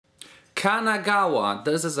Kanagawa.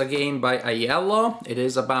 This is a game by IELLO. It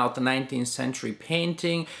is about the 19th century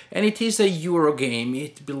painting, and it is a Euro game.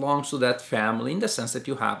 It belongs to that family in the sense that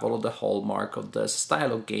you have all of the hallmark of the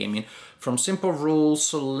style of gaming, from simple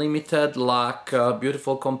rules, limited luck,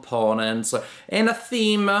 beautiful components, and a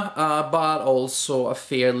theme, but also a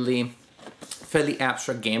fairly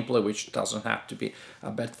abstract gameplay, which doesn't have to be a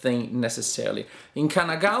bad thing necessarily. In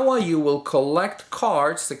Kanagawa, you will collect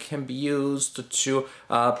cards that can be used to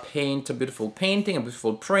paint a beautiful painting, a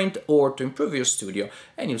beautiful print, or to improve your studio.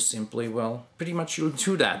 And you simply, well, pretty much you'll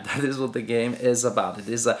do that. That is what the game is about. It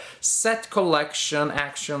is a set collection,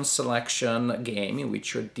 action selection game in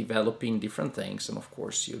which you're developing different things. And of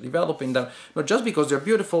course, you're developing them not just because they're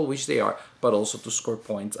beautiful, which they are, but also to score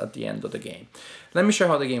points at the end of the game. Let me show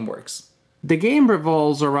you how the game works. The game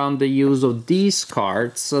revolves around the use of these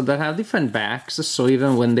cards that have different backs, so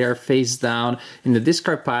even when they're face down in the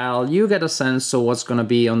discard pile, you get a sense of what's going to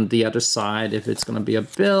be on the other side, if it's going to be a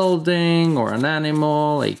building or an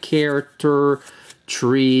animal, a character,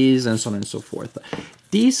 trees, and so on and so forth.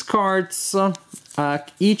 These cards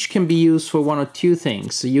each can be used for one or two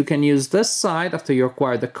things. So you can use this side after you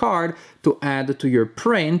acquire the card to add to your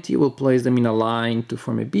print. You will place them in a line to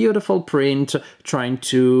form a beautiful print, trying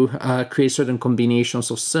to create certain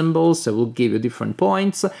combinations of symbols that will give you different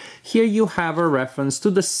points. Here you have a reference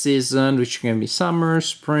to the season, which can be summer,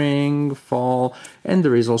 spring, fall, and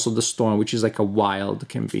there is also the storm, which is like a wild,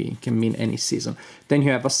 can mean any season. Then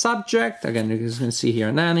you have a subject. Again, you can see here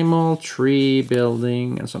an animal, tree,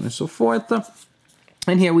 building, and so on and so forth.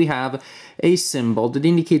 And here we have a symbol that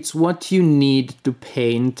indicates what you need to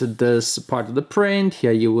paint this part of the print.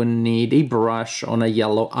 Here you will need a brush on a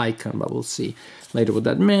yellow icon, but we'll see later what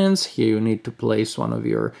that means. Here you need to place one of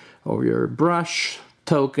your brush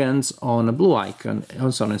tokens on a blue icon,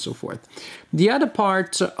 and so on and so forth. The other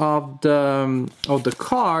part of the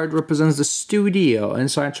card represents the studio,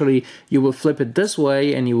 and so actually you will flip it this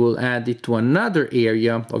way and you will add it to another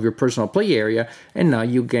area of your personal play area, and now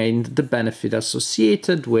you gain the benefit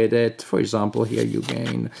associated with it. For example, here you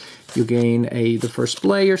gain the first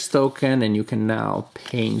player's token, and you can now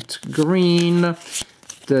paint green.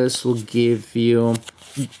 This will give you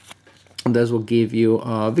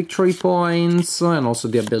victory points and also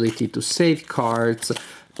the ability to save cards,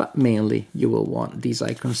 but mainly you will want these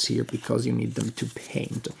icons here because you need them to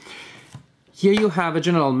paint. Here you have a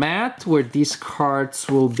general mat where these cards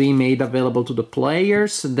will be made available to the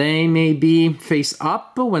players. They may be face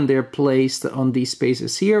up when they're placed on these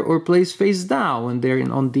spaces here, or placed face down when they're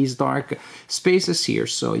on these dark spaces here,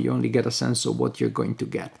 so you only get a sense of what you're going to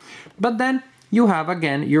get. But then you have,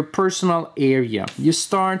 again, your personal area. You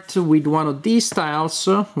start with one of these tiles,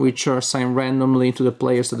 which are assigned randomly to the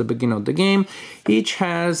players at the beginning of the game. Each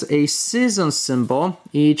has a season symbol.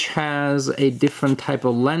 Each has a different type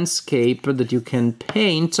of landscape that you can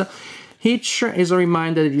paint. Each is a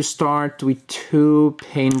reminder that you start with 2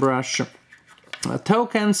 paintbrush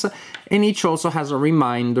tokens, and each also has a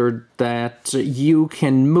reminder that you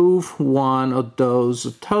can move one of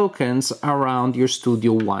those tokens around your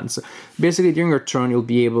studio once. Basically, during your turn, you'll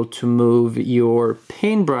be able to move your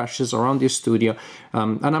paintbrushes around your studio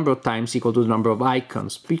a number of times equal to the number of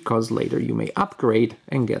icons, because later you may upgrade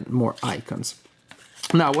and get more icons.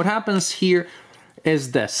 Now, what happens here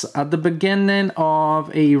is this. At the beginning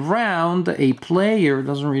of a round, a player,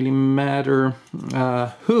 doesn't really matter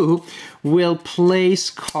who, will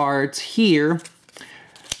place cards here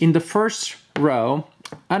in the first row,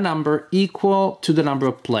 a number equal to the number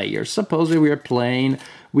of players. Suppose that we are playing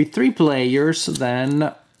with 3 players,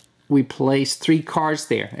 then we place 3 cards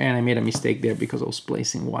there, and I made a mistake there because I was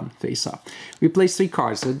placing one face up. We place 3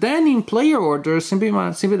 cards. So then in player order, simply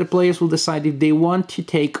the players will decide if they want to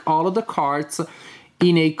take all of the cards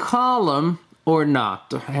in a column or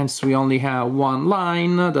not. Hence, we only have one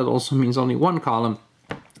line. That also means only one column.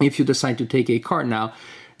 If you decide to take a card now,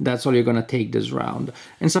 that's all you're going to take this round.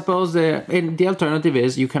 And suppose the alternative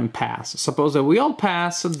is you can pass. Suppose that we all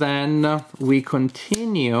pass, then we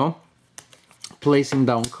continue placing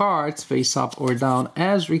down cards face up or down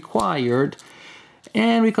as required,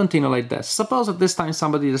 and we continue like this. Suppose at this time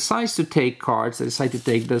somebody decides to take cards, they decide to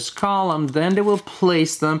take this column, then they will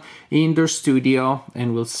place them in their studio,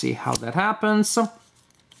 and we'll see how that happens.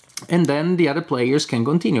 And then the other players can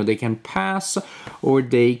continue. They can pass or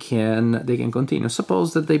they can continue.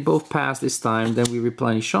 Suppose that they both pass this time, then we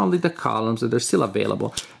replenish only the columns that are still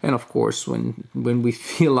available. And of course, when we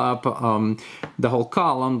fill up the whole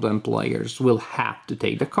column, then players will have to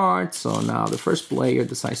take the card. So now the first player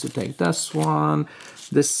decides to take this one,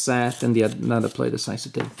 this set, and another player decides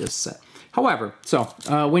to take this set. However,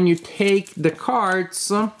 when you take the cards,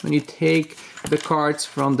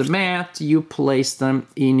 from the mat, you place them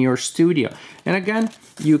in your studio. And again,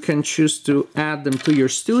 you can choose to add them to your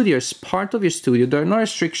studio as part of your studio. There are no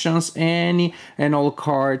restrictions. Any and all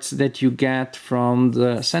cards that you get from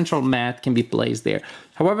the central mat can be placed there.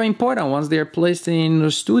 However, important, once they're placed in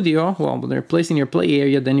the studio, well, when they're placed in your play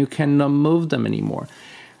area, then you cannot move them anymore.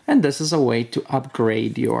 And this is a way to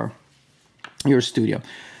upgrade your studio.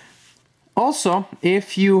 Also,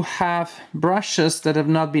 if you have brushes that have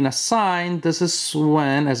not been assigned, this is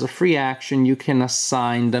when, as a free action, you can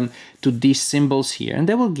assign them to these symbols here, and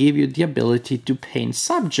they will give you the ability to paint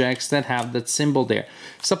subjects that have that symbol there.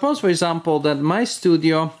 Suppose, for example, that my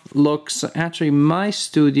studio looks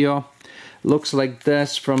like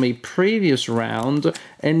this from a previous round,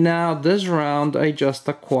 and now this round I just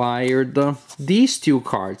acquired these two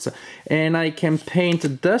cards, and I can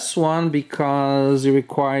paint this one because it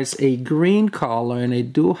requires a green color, and I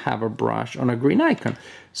do have a brush on a green icon.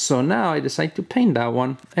 So now I decide to paint that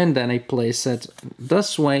one, and then I place it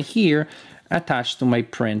this way here, attached to my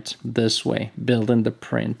print this way, building the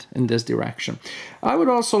print in this direction. I would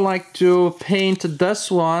also like to paint this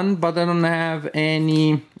one, but I don't have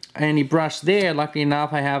any brush there. Luckily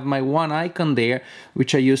enough, I have my one icon there,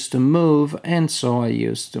 which I used to move, and so I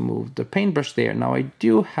used to move the paintbrush there. Now I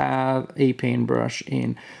do have a paintbrush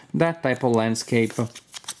in that type of landscape,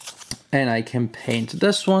 and I can paint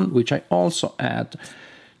this one, which I also add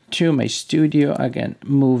to my studio, again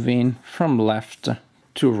moving from left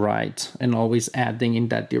to right and always adding in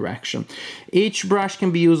that direction. Each brush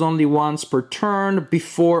can be used only once per turn,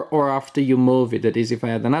 before or after you move it. That is, if I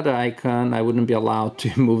had another icon, I wouldn't be allowed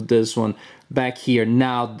to move this one back here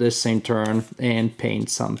now this same turn and paint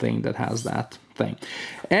something that has that thing.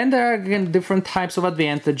 And there are again different types of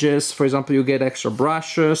advantages. For example, you get extra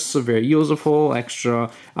brushes, very useful,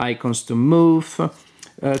 extra icons to move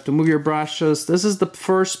your brushes. This is the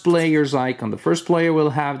first player's icon. The first player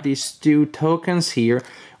will have these two tokens here.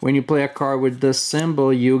 When you play a card with this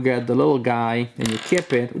symbol, you get the little guy and you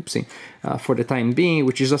keep it, oopsie, for the time being,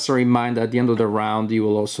 which is just a reminder at the end of the round you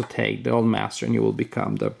will also take the Old Master and you will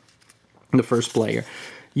become the first player.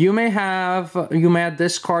 You may add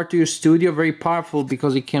this card to your studio, very powerful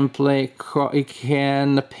because it can paint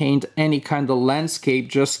any kind of landscape.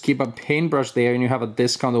 Just keep a paintbrush there and you have a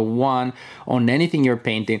discount of 1 on anything you're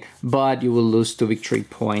painting, but you will lose 2 victory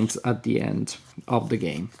points at the end of the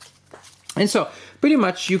game. And so pretty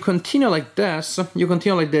much you continue like this,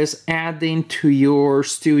 adding to your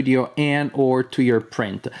studio and or to your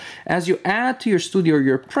print. As you add to your studio or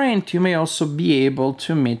your print, you may also be able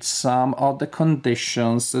to meet some of the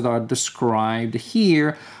conditions that are described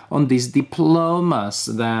here on these diplomas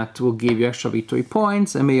that will give you extra victory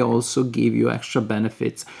points and may also give you extra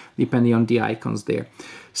benefits depending on the icons there.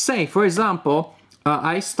 Say, for example,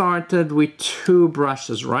 I started with 2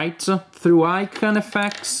 brushes, right? Through icon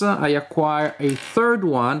effects, I acquire a third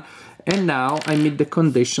one, and now I meet the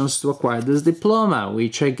conditions to acquire this diploma,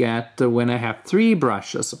 which I get when I have 3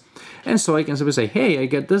 brushes. And so I can simply say, hey, I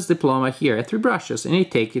get this diploma here at 3 brushes, and I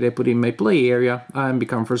take it, I put it in my play area, and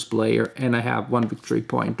become first player, and I have 1 victory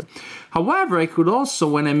point. However, I could also,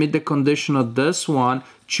 when I meet the condition of this one,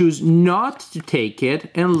 choose not to take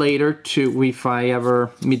it, and later to, if I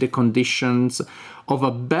ever meet the conditions of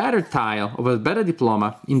a better tile, of a better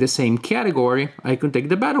diploma in the same category, I can take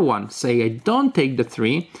the better one. Say I don't take the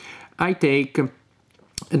 3, I take, and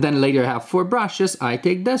then later I have 4 brushes, I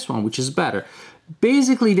take this one, which is better.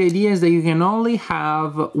 Basically, the idea is that you can only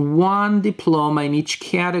have 1 diploma in each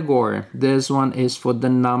category. This one is for the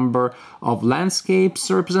number of landscapes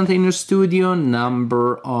represented in your studio,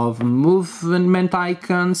 number of movement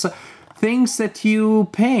icons, things that you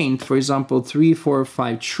paint, for example, 3, 4,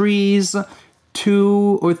 5 trees,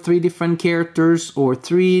 2 or 3 different characters, or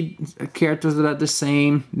 3 characters that are the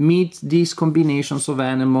same, meet these combinations of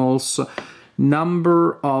animals,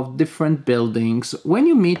 number of different buildings. When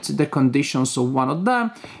you meet the conditions of one of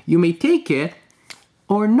them, you may take it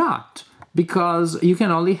or not, because you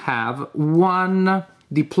can only have 1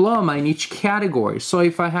 diploma in each category. So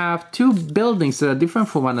if I have 2 buildings that are different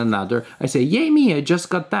from one another, I say, yay me, I just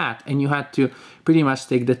got that, and you had to pretty much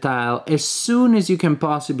take the tile as soon as you can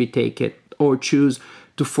possibly take it, or choose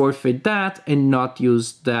to forfeit that and not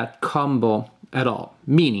use that combo at all.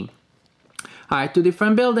 Meaning, I have 2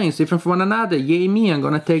 different buildings, different from one another, yay me, I'm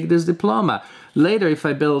gonna take this diploma. Later, if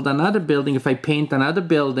I build another building, if I paint another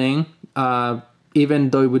building, even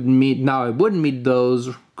though it would meet, now I wouldn't meet those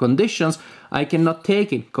conditions, I cannot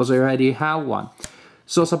take it because I already have 1.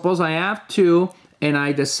 So suppose I have 2 and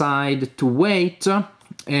I decide to wait,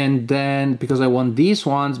 and then because I want these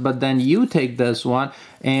ones, but then you take this one,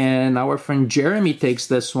 and our friend Jeremy takes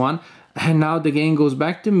this one, and now the game goes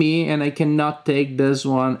back to me, and I cannot take this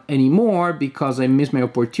one anymore because I missed my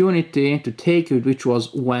opportunity to take it, which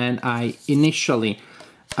was when I initially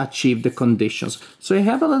achieved the conditions. So you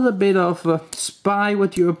have a little bit of spy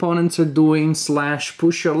what your opponents are doing /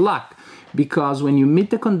 push your luck. Because when you meet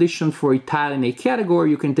the condition for a tile in a category,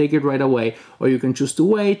 you can take it right away, or you can choose to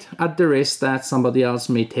wait at the risk that somebody else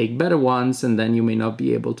may take better ones, and then you may not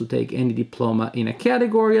be able to take any diploma in a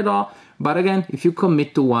category at all. But again, if you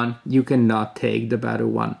commit to one, you cannot take the better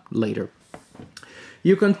one later.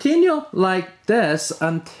 You continue like this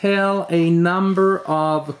until a number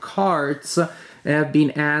of cards have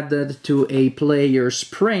been added to a player's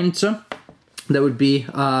print. That would be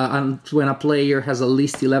when a player has at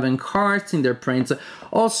least 11 cards in their print.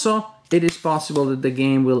 Also, it is possible that the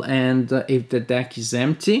game will end if the deck is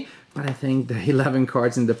empty, but I think the 11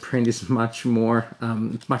 cards in the print is much more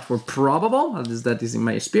probable, at least that is in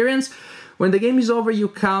my experience. When the game is over, you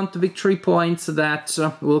count victory points that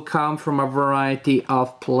will come from a variety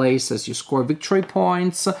of places. You score victory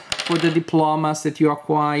points for the diplomas that you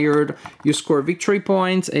acquired. You score victory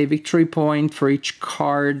points, a victory point for each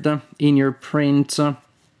card in your print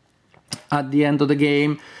at the end of the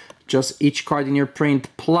game. Just each card in your print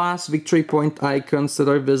plus victory point icons that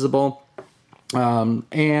are visible.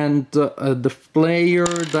 The player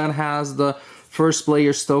that has the first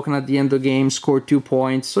player's token at the end of the game scored 2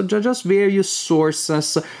 points. So just various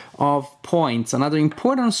sources of points. Another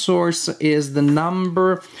important source is the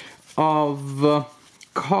number of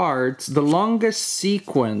cards, the longest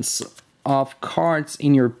sequence of cards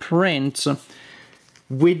in your print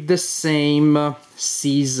with the same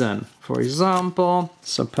season. For example,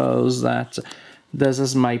 suppose that this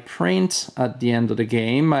is my print at the end of the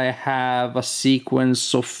game. I have a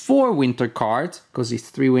sequence of 4 winter cards, because it's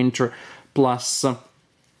 3 winter plus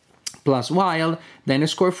wild, then I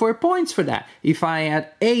score 4 points for that. If I had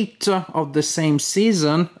 8 of the same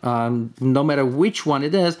season, no matter which one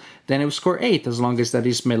it is, then I will score 8, as long as that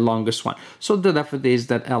is my longest one. So there definitely is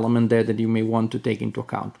that element there that you may want to take into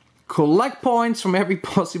account. Collect points from every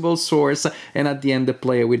possible source, and at the end, the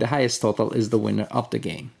player with the highest total is the winner of the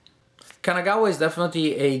game. Kanagawa is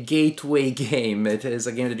definitely a gateway game. It is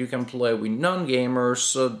a game that you can play with non-gamers,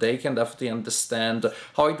 so they can definitely understand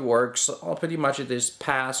how it works. Pretty much it is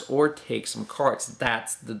pass or take some cards.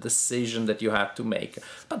 That's the decision that you have to make.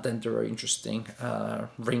 But then there are interesting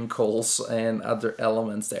wrinkles and other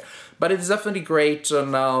elements there. But it's definitely great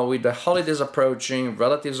now with the holidays approaching,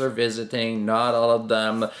 relatives are visiting, not all of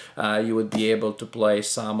them. You would be able to play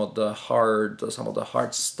some of the hard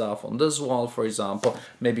stuff on this wall, for example.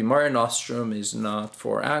 Maybe Mare Nostrum is not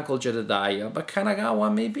for Uncle Jedediah, but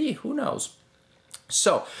Kanagawa maybe, who knows.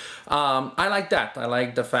 So, I like that. I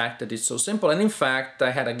like the fact that it's so simple. And in fact,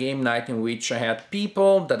 I had a game night in which I had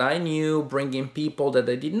people that I knew bringing people that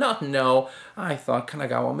I did not know. I thought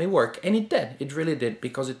Kanagawa may work. And it did. It really did,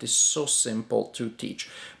 because it is so simple to teach.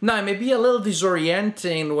 Now, it may be a little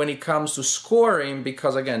disorienting when it comes to scoring,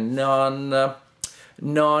 because again,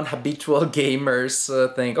 non-habitual gamers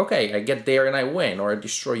think, okay, I get there and I win, or I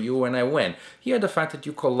destroy you and I win. Here, the fact that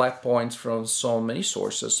you collect points from so many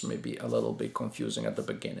sources may be a little bit confusing at the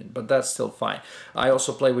beginning, but that's still fine. I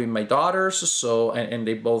also play with my daughters, so and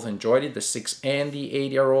they both enjoyed it, the 6 and the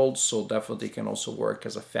 8-year-old, so definitely can also work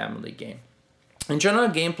as a family game. In general,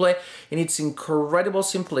 gameplay, in its incredible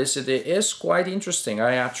simplicity, is quite interesting.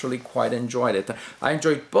 I actually quite enjoyed it. I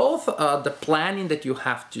enjoyed both the planning that you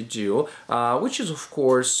have to do, which is of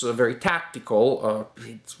course very tactical.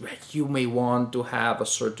 You may want to have a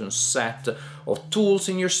certain set of tools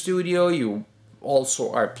in your studio. You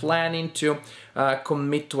also are planning to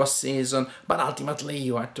commit to a season, but ultimately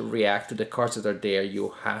you have to react to the cards that are there.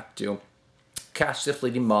 You have to catch the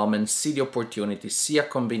fleeting moment, see the opportunity, see a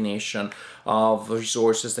combination of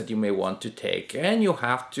resources that you may want to take, and you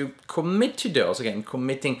have to commit to those. Again,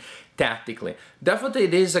 committing tactically. Definitely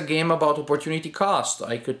it is a game about opportunity cost.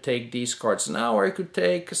 I could take these cards now, or I could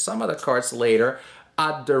take some other cards later,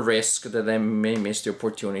 at the risk that I may miss the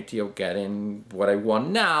opportunity of getting what I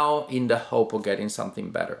want now in the hope of getting something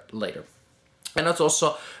better later. And that's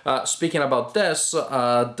also, speaking about this,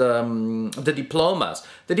 the diplomas.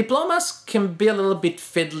 The diplomas can be a little bit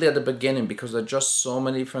fiddly at the beginning because there are just so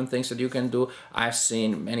many different things that you can do. I've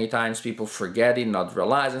seen many times people forget it, not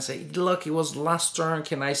realize, and say, look, it was last turn,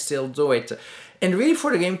 can I still do it? And really,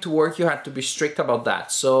 for the game to work, you have to be strict about that.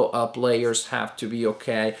 So players have to be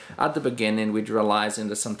okay at the beginning with realizing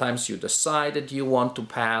that sometimes you decide that you want to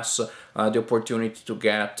pass the opportunity to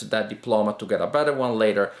get that diploma, to get a better one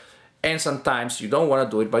later. And sometimes you don't want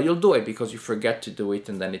to do it, but you'll do it because you forget to do it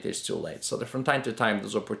and then it is too late. So that from time to time,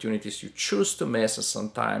 those opportunities you choose to miss, and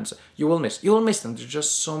sometimes you will miss. You will miss them. There's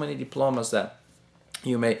just so many diplomas that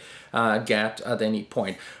you may get at any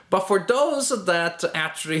point. But for those that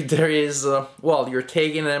actually there is, well, you're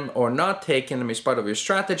taking them or not taking them as part of your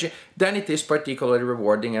strategy, then it is particularly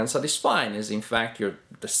rewarding and satisfying, as in fact you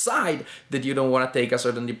decide that you don't want to take a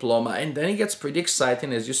certain diploma, and then it gets pretty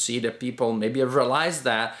exciting as you see that people maybe have realized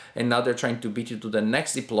that, and now they're trying to beat you to the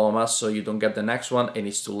next diploma, so you don't get the next one and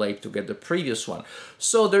it's too late to get the previous one.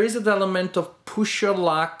 So there is an element of push your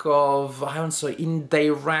luck, of, I wouldn't say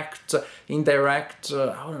indirect,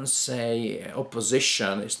 I wouldn't say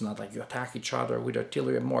opposition. It's not like you attack each other with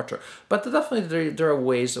artillery and mortar, but definitely there are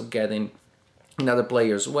ways of getting in other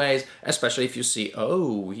players' ways, especially if you see,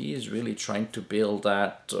 oh, he is really trying to build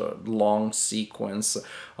that long sequence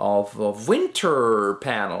of winter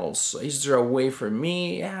panels. Is there a way for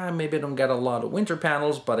me? Yeah, maybe I don't get a lot of winter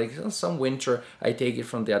panels, but some winter, I take it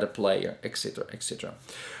from the other player, etc., etc.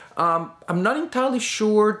 I'm not entirely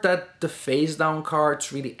sure that the face-down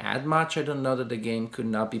cards really add much. I don't know that the game could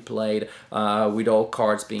not be played with all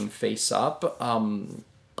cards being face-up.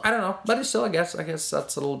 I don't know, but still, I guess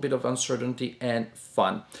that's a little bit of uncertainty and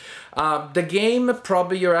fun. The game,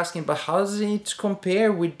 probably you're asking, but how does it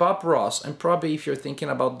compare with Bob Ross? And probably if you're thinking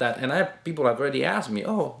about that, and people have already asked me,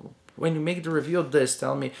 oh, when you make the review of this,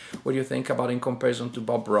 tell me what you think about in comparison to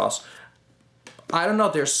Bob Ross. I don't know,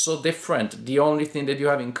 they're so different. The only thing that you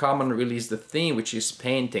have in common really is the theme, which is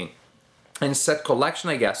painting and set collection,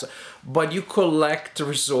 I guess. But you collect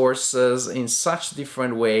resources in such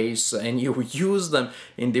different ways and you use them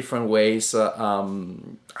in different ways.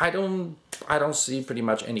 I don't see pretty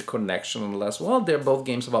much any connection unless, well, they're both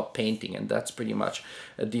games about painting, and that's pretty much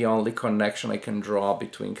the only connection I can draw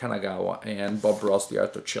between Kanagawa and Bob Ross, The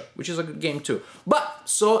Art of Chill, which is a good game too. But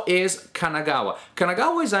so is Kanagawa.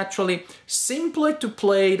 Kanagawa is actually simpler to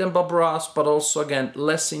play than Bob Ross, but also, again,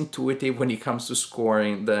 less intuitive when it comes to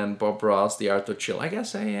scoring than Bob Ross, The Art of Chill. I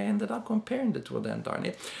guess I ended up comparing the two of them, darn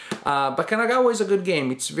it. But Kanagawa is a good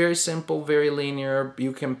game. It's very simple, very linear.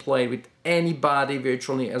 You can play with anybody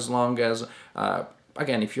virtually, as long as,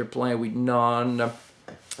 again, if you're playing with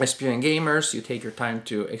non-experienced gamers, you take your time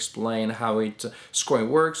to explain how scoring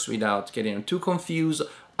works without getting too confused.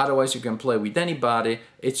 Otherwise, you can play with anybody.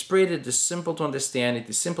 It's pretty simple to understand, it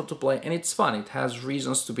is simple to play, and it's fun. It has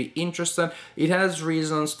reasons to be interested. It has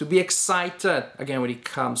reasons to be excited, again, when it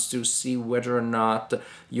comes to see whether or not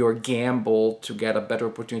your gamble to get a better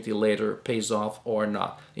opportunity later pays off or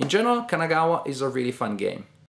not. In general, Kanagawa is a really fun game.